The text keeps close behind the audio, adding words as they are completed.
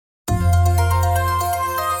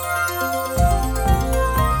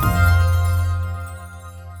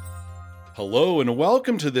Hello and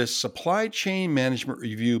welcome to this Supply Chain Management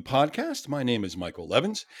Review podcast. My name is Michael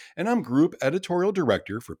Levins, and I'm Group Editorial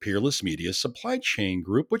Director for Peerless Media Supply Chain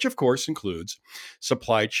Group, which of course includes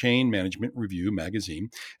Supply Chain Management Review magazine.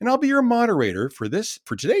 And I'll be your moderator for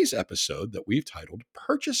today's episode that we've titled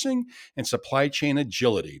Purchasing and Supply Chain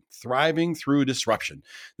Agility: Thriving Through Disruption.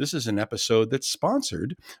 This is an episode that's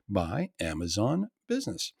sponsored by Amazon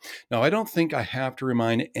Business. Now, I don't think I have to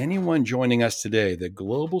remind anyone joining us today that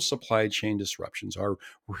global supply chain disruptions are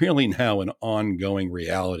really now an ongoing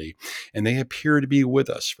reality, and they appear to be with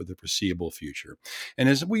us for the foreseeable future. And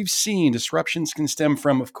as we've seen, disruptions can stem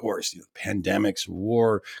from, of course, pandemics,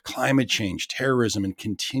 war, climate change, terrorism, and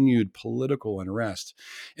continued political unrest.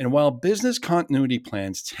 And while business continuity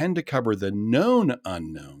plans tend to cover the known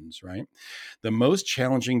unknowns, right, the most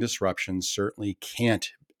challenging disruptions certainly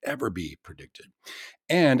can't ever be predicted.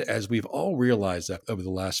 And as we've all realized that over the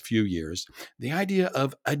last few years, the idea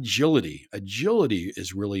of agility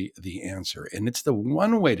is really the answer. And it's the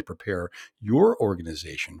one way to prepare your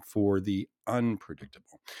organization for the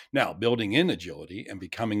unpredictable. Now, building in agility and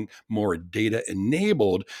becoming more data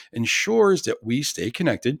enabled ensures that we stay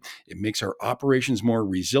connected. It makes our operations more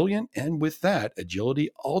resilient. And with that, agility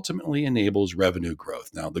ultimately enables revenue growth.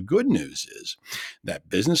 Now, the good news is that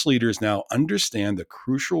business leaders now understand the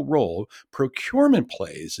crucial role procurement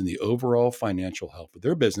plays in the overall financial health of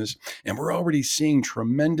their business. And we're already seeing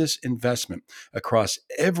tremendous investment across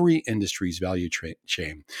every industry's value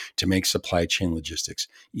chain to make supply chain logistics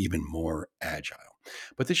even more agile.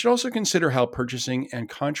 But they should also consider how purchasing and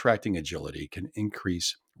contracting agility can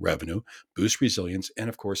increase revenue, boost resilience, and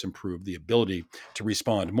of course, improve the ability to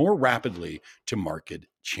respond more rapidly to market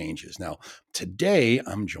changes. Now, today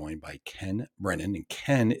I'm joined by Ken Brennan, and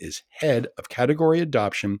Ken is head of category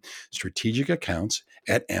adoption strategic accounts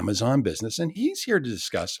at Amazon Business, and he's here to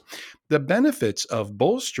discuss the benefits of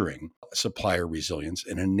bolstering supplier resilience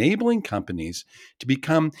and enabling companies to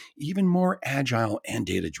become even more agile and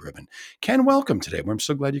data driven. Ken, welcome today. I'm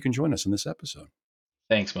so glad you can join us in this episode.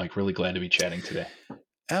 Thanks, Mike. Really glad to be chatting today.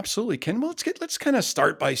 Absolutely, Ken. Well, let's kind of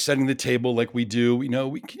start by setting the table like we do.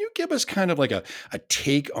 Can you give us kind of like a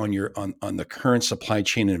take on on the current supply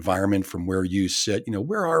chain environment from where you sit?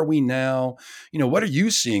 Where are we now? What are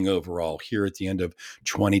you seeing overall here at the end of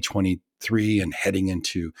 2023 and heading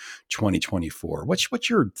into 2024? What's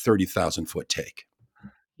your 30,000 foot take?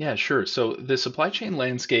 Yeah, sure. So the supply chain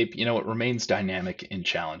landscape, it remains dynamic and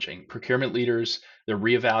challenging. Procurement leaders, they're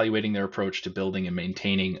reevaluating their approach to building and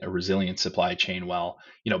maintaining a resilient supply chain while,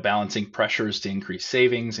 balancing pressures to increase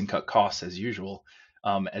savings and cut costs as usual.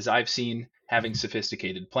 As I've seen, having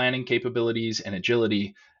sophisticated planning capabilities and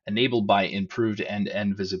agility enabled by improved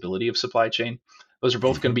end-to-end visibility of supply chain, those are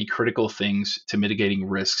both going to Hmm. be critical things to mitigating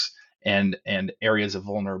risks and areas of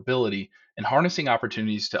vulnerability and harnessing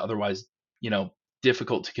opportunities to otherwise, you know,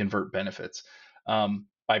 difficult to convert benefits.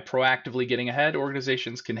 By proactively getting ahead,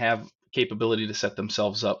 organizations can have capability to set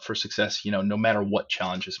themselves up for success, no matter what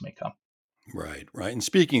challenges may come. Right, right. And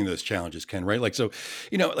speaking of those challenges, Ken, right?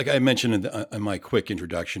 Like I mentioned in my quick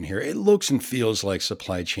introduction here, it looks and feels like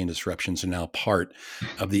supply chain disruptions are now part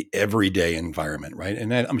of the everyday environment, right?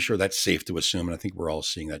 And I'm sure that's safe to assume. And I think we're all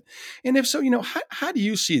seeing that. And if so, how do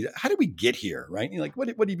you see that? How did we get here, right?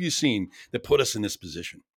 What have you seen that put us in this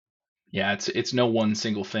position? Yeah, it's no one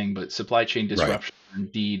single thing, but supply chain Right. disruption are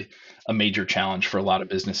indeed a major challenge for a lot of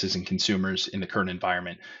businesses and consumers in the current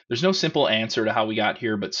environment. There's no simple answer to how we got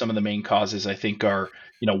here, but some of the main causes I think are,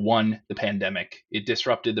 one, the pandemic. It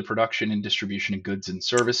disrupted the production and distribution of goods and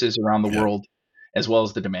services around the Yeah. world, as well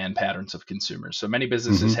as the demand patterns of consumers. So many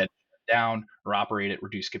businesses Hmm. had to shut down or operate at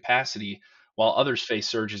reduced capacity, while others faced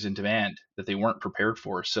surges in demand that they weren't prepared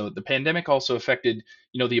for. So the pandemic also affected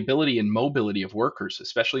the ability and mobility of workers,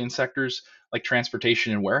 especially in sectors like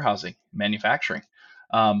transportation and warehousing, manufacturing.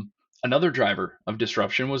 Another driver of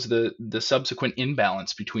disruption was the subsequent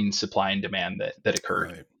imbalance between supply and demand that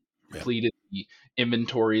occurred. Right. Yeah. Depleted the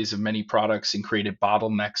inventories of many products and created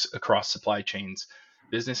bottlenecks across supply chains.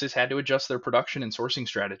 Businesses had to adjust their production and sourcing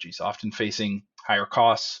strategies, often facing higher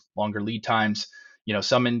costs, longer lead times.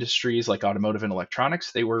 Some industries like automotive and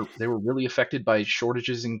electronics, they were really affected by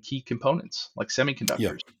shortages in key components like Yeah.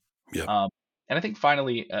 semiconductors. Yeah. Um, and I think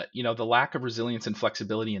finally, the lack of resilience and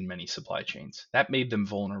flexibility in many supply chains that made them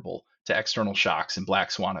vulnerable to external shocks and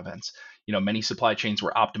black swan events. Many supply chains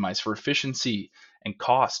were optimized for efficiency and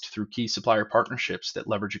cost through key supplier partnerships that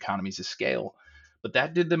leverage economies of scale. But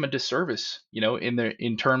that did them a disservice,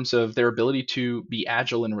 in terms of their ability to be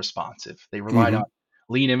agile and responsive. They relied on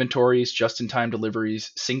Hmm. lean inventories, just-in-time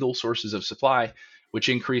deliveries, single sources of supply, which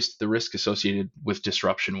increased the risk associated with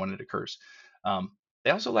disruption when it occurs. They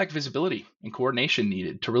also lack visibility and coordination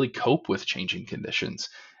needed to really cope with changing conditions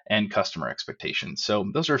and customer expectations. So,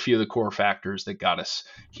 those are a few of the core factors that got us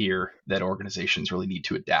here that organizations really need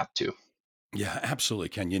to adapt to. Yeah, absolutely,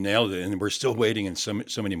 Ken. You nailed it. And we're still waiting in so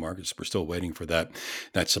many markets. We're still waiting for that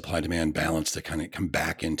supply demand balance to kind of come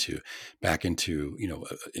back into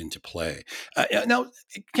into play. Now,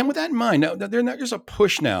 Ken, with that in mind, now there's a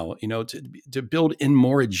push now, to build in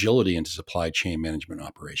more agility into supply chain management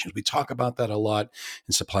operations. We talk about that a lot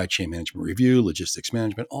in supply chain management review, logistics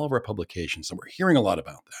management, all of our publications, and we're hearing a lot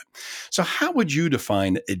about that. So, how would you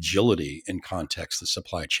define agility in context of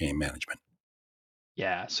supply chain management?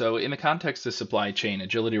 Yeah. So, in the context of supply chain,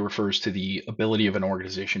 agility refers to the ability of an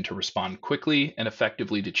organization to respond quickly and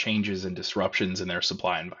effectively to changes and disruptions in their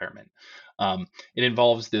supply environment. It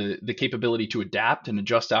involves the capability to adapt and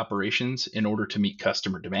adjust operations in order to meet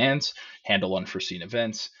customer demands, handle unforeseen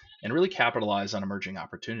events, and really capitalize on emerging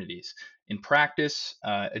opportunities. In practice,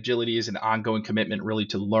 agility is an ongoing commitment really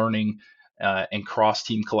to learning and cross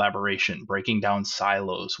team collaboration, breaking down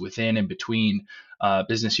silos within and between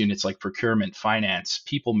business units like procurement, finance,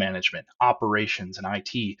 people management, operations, and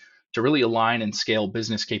IT to really align and scale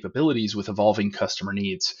business capabilities with evolving customer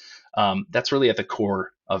needs. That's really at the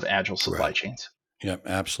core of agile supply Right. chains. Yeah,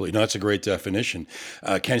 absolutely. No, that's a great definition,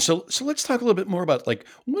 Ken. So let's talk a little bit more about like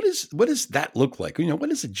what does that look like? What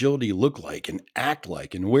does agility look like and act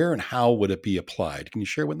like, and where and how would it be applied? Can you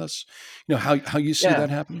share with us, how you see Yeah. that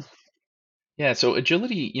happening? Yeah, so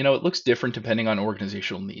agility, it looks different depending on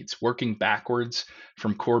organizational needs. Working backwards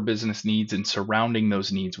from core business needs and surrounding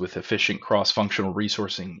those needs with efficient cross functional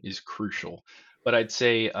resourcing is crucial. But I'd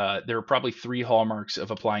say there are probably three hallmarks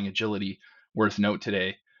of applying agility worth note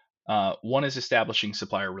today. One is establishing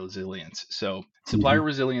supplier resilience. So, supplier Hmm.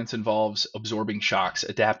 resilience involves absorbing shocks,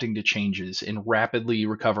 adapting to changes, and rapidly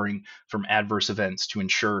recovering from adverse events to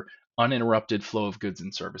ensure uninterrupted flow of goods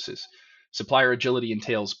and services. Supplier agility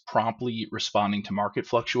entails promptly responding to market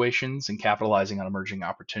fluctuations and capitalizing on emerging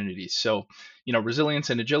opportunities. So, resilience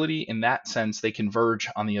and agility, in that sense, they converge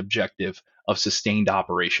on the objective of sustained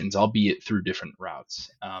operations, albeit through different routes.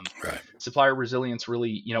 Right. Supplier resilience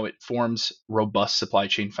really, it forms robust supply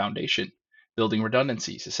chain foundation, building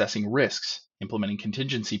redundancies, assessing risks, implementing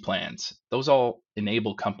contingency plans. Those all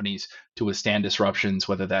enable companies to withstand disruptions,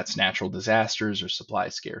 whether that's natural disasters or supply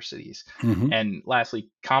scarcities. Hmm. And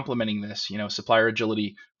lastly, complementing this, supplier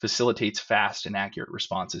agility facilitates fast and accurate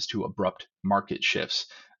responses to abrupt market shifts,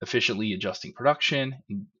 efficiently adjusting production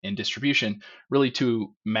and distribution really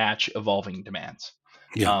to match evolving demands.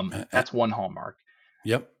 Yeah. That's one hallmark.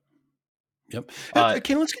 Yep. Yep. Uh,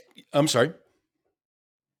 Ken, I'm sorry.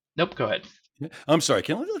 nope, go ahead. Yeah, I'm sorry,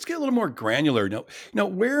 Ken. Let's get a little more granular.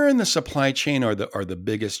 Where in the supply chain are the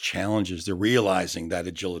biggest challenges to realizing that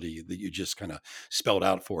agility that you just kind of spelled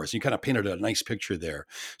out for us? You kind of painted a nice picture there.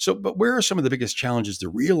 So, but where are some of the biggest challenges to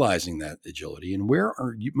realizing that agility, and where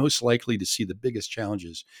are you most likely to see the biggest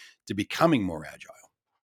challenges to becoming more agile?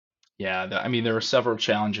 Yeah, I mean, there are several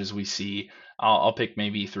challenges we see. I'll pick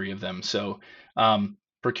maybe three of them. So,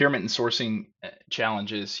 procurement and sourcing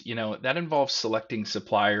challenges, that involves selecting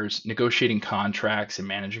suppliers, negotiating contracts, and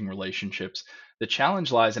managing relationships. The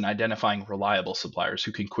challenge lies in identifying reliable suppliers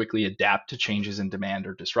who can quickly adapt to changes in demand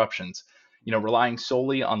or disruptions. Relying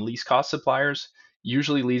solely on least cost suppliers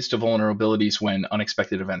usually leads to vulnerabilities when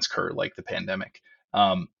unexpected events occur, like the pandemic.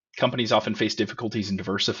 Um, Companies often face difficulties in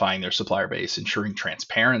diversifying their supplier base, ensuring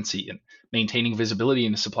transparency and maintaining visibility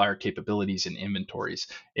into supplier capabilities and inventories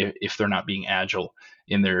if they're not being agile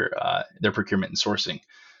in their procurement and sourcing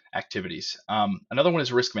activities. Another one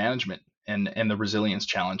is risk management and the resilience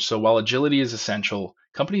challenge. So while agility is essential,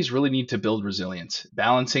 companies really need to build resilience.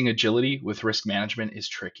 Balancing agility with risk management is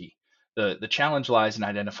tricky. The challenge lies in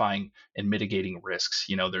identifying and mitigating risks.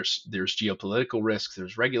 There's geopolitical risks,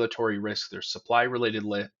 there's regulatory risks, there's supply related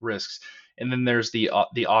risks, and then there's the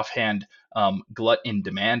offhand glut in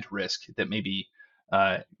demand risk that may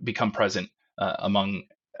become present among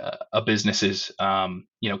a business's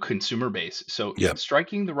consumer base. So Yeah.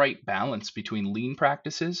 striking the right balance between lean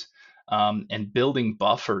practices and building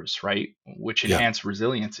buffers, right, which Yeah. enhance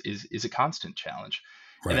resilience, is a constant challenge.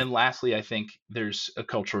 And Right. then lastly, I think there's a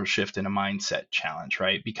cultural shift and a mindset challenge,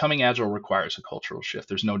 right? Becoming agile requires a cultural shift.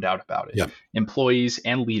 There's no doubt about it. Yeah. Employees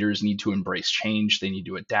and leaders need to embrace change. They need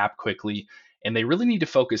to adapt quickly, and they really need to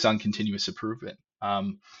focus on continuous improvement.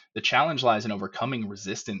 The challenge lies in overcoming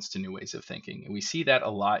resistance to new ways of thinking. And we see that a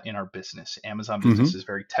lot in our business. Amazon Hmm. Business is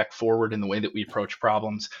very tech forward in the way that we approach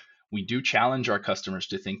problems. We do challenge our customers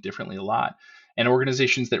to think differently a lot. And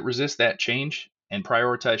organizations that resist that change and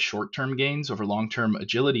prioritize short term gains over long term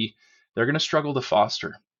agility, they're going to struggle to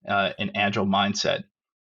foster an agile mindset.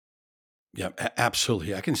 Yeah,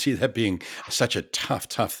 absolutely. I can see that being such a tough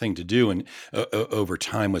thing to do, and over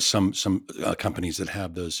time with some companies that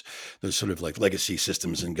have those sort of like legacy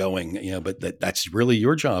systems and going, But that's really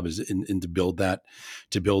your job is in to build that,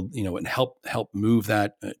 to build, and help move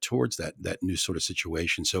that towards that new sort of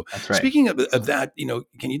situation. So That's right. speaking of that,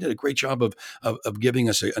 Ken, you did a great job of giving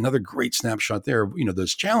us another great snapshot there of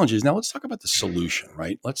those challenges. Now let's talk about the solution,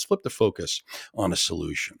 right? Let's flip the focus on a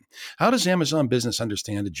solution. How does Amazon Business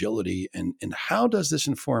understand agility, and how does this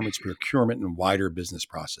inform its procurement and wider business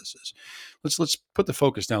processes? Let's put the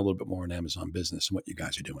focus now a little bit more on Amazon Business and what you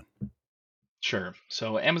guys are doing. Sure.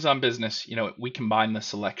 So Amazon Business, we combine the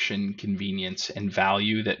selection, convenience, and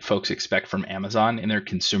value that folks expect from Amazon in their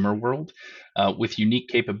consumer world with unique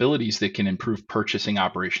capabilities that can improve purchasing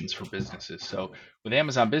operations for businesses. So with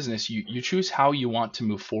Amazon Business, you choose how you want to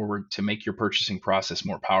move forward to make your purchasing process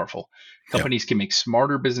more powerful. Yeah. Companies can make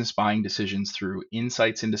smarter business buying decisions through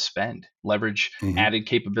insights into spend, leverage Hmm. added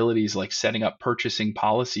capabilities like setting up purchasing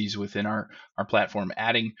policies within our platform,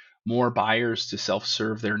 adding more buyers to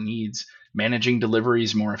self-serve their needs, managing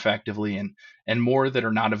deliveries more effectively, and more that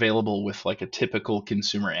are not available with like a typical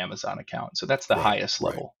consumer Amazon account. So that's the Right. highest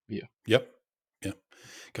Right. level view. Yep. Yep.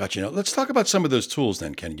 Gotcha. Now let's talk about some of those tools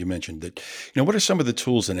then, Ken. You mentioned that, what are some of the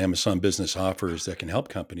tools that Amazon Business offers that can help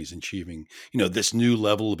companies achieving, this new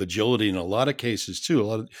level of agility in a lot of cases too. A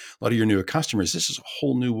lot of your newer customers, this is a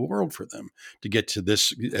whole new world for them to get to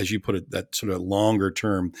this, as you put it, that sort of longer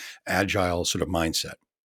term agile sort of mindset.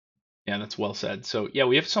 Yeah, that's well said. So, yeah,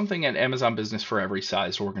 we have something at Amazon Business for every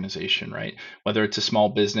size organization, right? Whether it's a small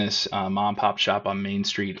business, mom and pop shop on Main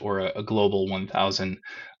Street, or a global 1,000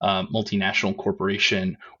 multinational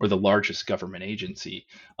corporation, or the largest government agency.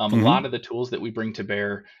 A lot Hmm. of the tools that we bring to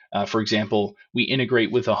bear, for example, we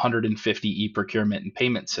integrate with 150 e-procurement and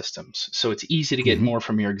payment systems. So it's easy to get Hmm. more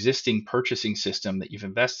from your existing purchasing system that you've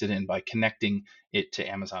invested in by connecting it to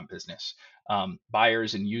Amazon Business.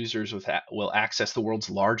 Buyers and users will access the world's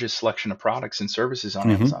largest selection of products and services on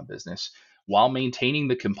Hmm. Amazon Business while maintaining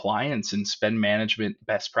the compliance and spend management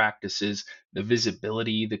best practices, the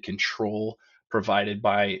visibility, the control provided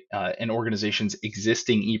by an organization's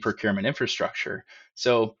existing e-procurement infrastructure.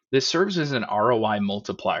 So this serves as an ROI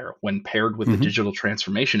multiplier when paired with the Hmm. digital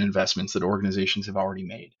transformation investments that organizations have already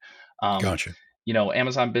made. Um, Gotcha.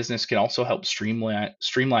 Amazon Business can also help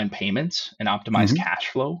streamline payments and optimize Hmm. cash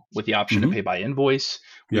flow with the option to Hmm. pay by invoice.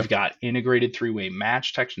 We've Yep. got integrated three-way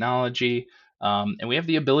match technology, and we have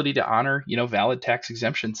the ability to honor, valid tax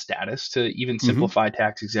exemption status to even Hmm. simplify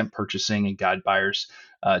tax exempt purchasing and guide buyers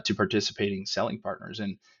to participating selling partners.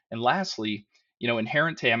 And lastly,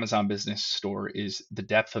 inherent to Amazon Business Store is the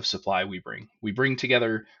depth of supply we bring. We bring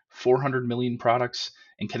together 400 million products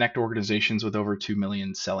and connect organizations with over 2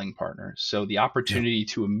 million selling partners. So the Yep. opportunity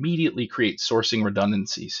to immediately create sourcing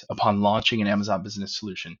redundancies upon launching an Amazon Business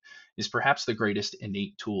solution is perhaps the greatest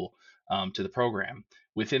innate tool to the program.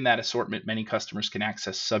 Within that assortment, many customers can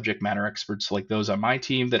access subject matter experts like those on my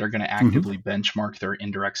team that are going to Hmm. actively benchmark their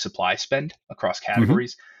indirect supply spend across Hmm.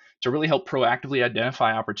 categories to really help proactively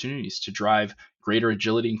identify opportunities to drive greater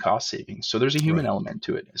agility and cost savings. So there's a human Right. element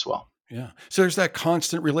to it as well. Yeah. So there's that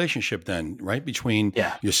constant relationship then, right, between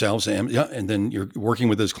Yeah. yourselves and yeah, and then you're working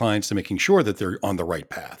with those clients to making sure that they're on the right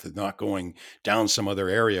path and not going down some other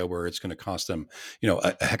area where it's going to cost them,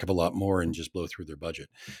 a heck of a lot more and just blow through their budget.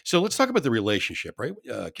 So let's talk about the relationship, right?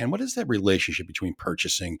 Ken, what is that relationship between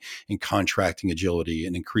purchasing and contracting agility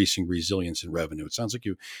and increasing resilience and revenue? It sounds like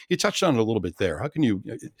you touched on it a little bit there. How can you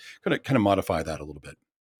kind of modify that a little bit?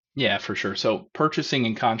 Yeah, for sure. So purchasing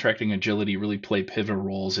and contracting agility really play pivotal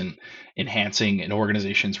roles in enhancing an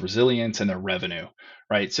organization's resilience and their revenue,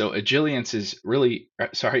 right? So agility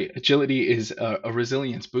is a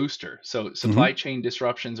resilience booster. So supply Hmm. chain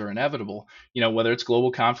disruptions are inevitable, whether it's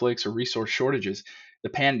global conflicts or resource shortages. The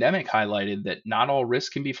pandemic highlighted that not all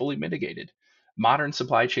risks can be fully mitigated. Modern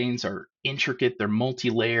supply chains are intricate, they're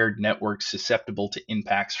multi-layered networks susceptible to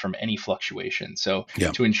impacts from any fluctuation. So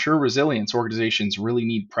Yeah. to ensure resilience, organizations really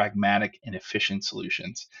need pragmatic and efficient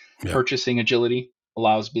solutions. Yeah. Purchasing agility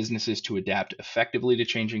allows businesses to adapt effectively to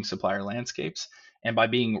changing supplier landscapes. And by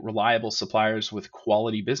being reliable suppliers with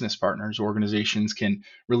quality business partners, organizations can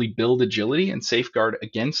really build agility and safeguard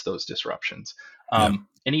against those disruptions. Yeah.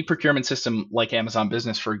 Any procurement system like Amazon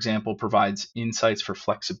Business, for example, provides insights for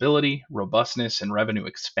flexibility, robustness, and revenue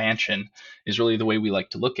expansion, is really the way we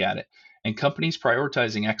like to look at it. And companies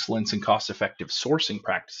prioritizing excellence and cost effective sourcing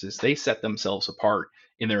practices, they set themselves apart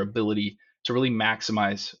in their ability to really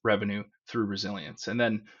maximize revenue through resilience. And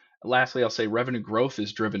then lastly, I'll say revenue growth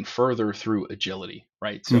is driven further through agility,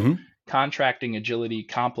 right? So Hmm. contracting agility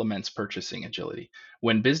complements purchasing agility.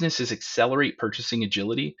 When businesses accelerate purchasing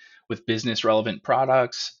agility with business relevant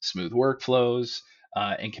products, smooth workflows,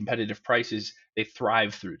 and competitive prices, they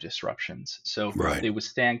thrive through disruptions. So Right. they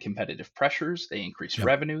withstand competitive pressures, they increase Yep.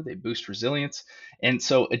 revenue, they boost resilience. And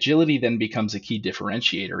so agility then becomes a key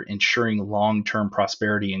differentiator, ensuring long term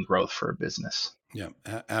prosperity and growth for a business. Yeah,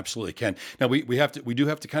 absolutely, Ken. Now we do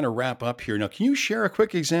have to kind of wrap up here. Now, can you share a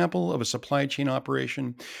quick example of a supply chain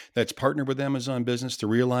operation that's partnered with Amazon Business to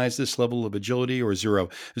realize this level of agility, or is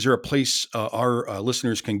there a place our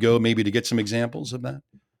listeners can go maybe to get some examples of that?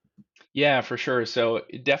 Yeah, for sure. So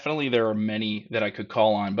definitely there are many that I could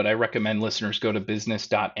call on, but I recommend listeners go to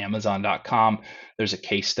business.amazon.com. There's a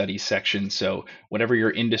case study section. So whatever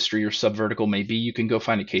your industry or subvertical may be, you can go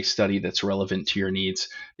find a case study that's relevant to your needs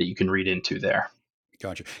that you can read into there.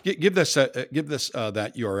 Gotcha. Give this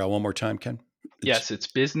that URL one more time, Ken. It's Yes, it's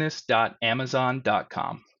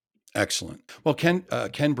business.amazon.com. excellent. Well,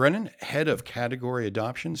 Ken Brennan, head of category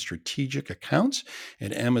adoption, strategic accounts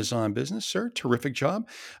at Amazon Business, sir. Terrific job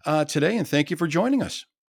today, and thank you for joining us.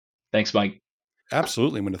 Thanks, Mike.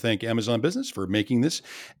 Absolutely. I'm going to thank Amazon Business for making this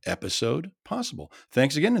episode possible.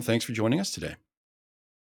 Thanks again, and thanks for joining us today.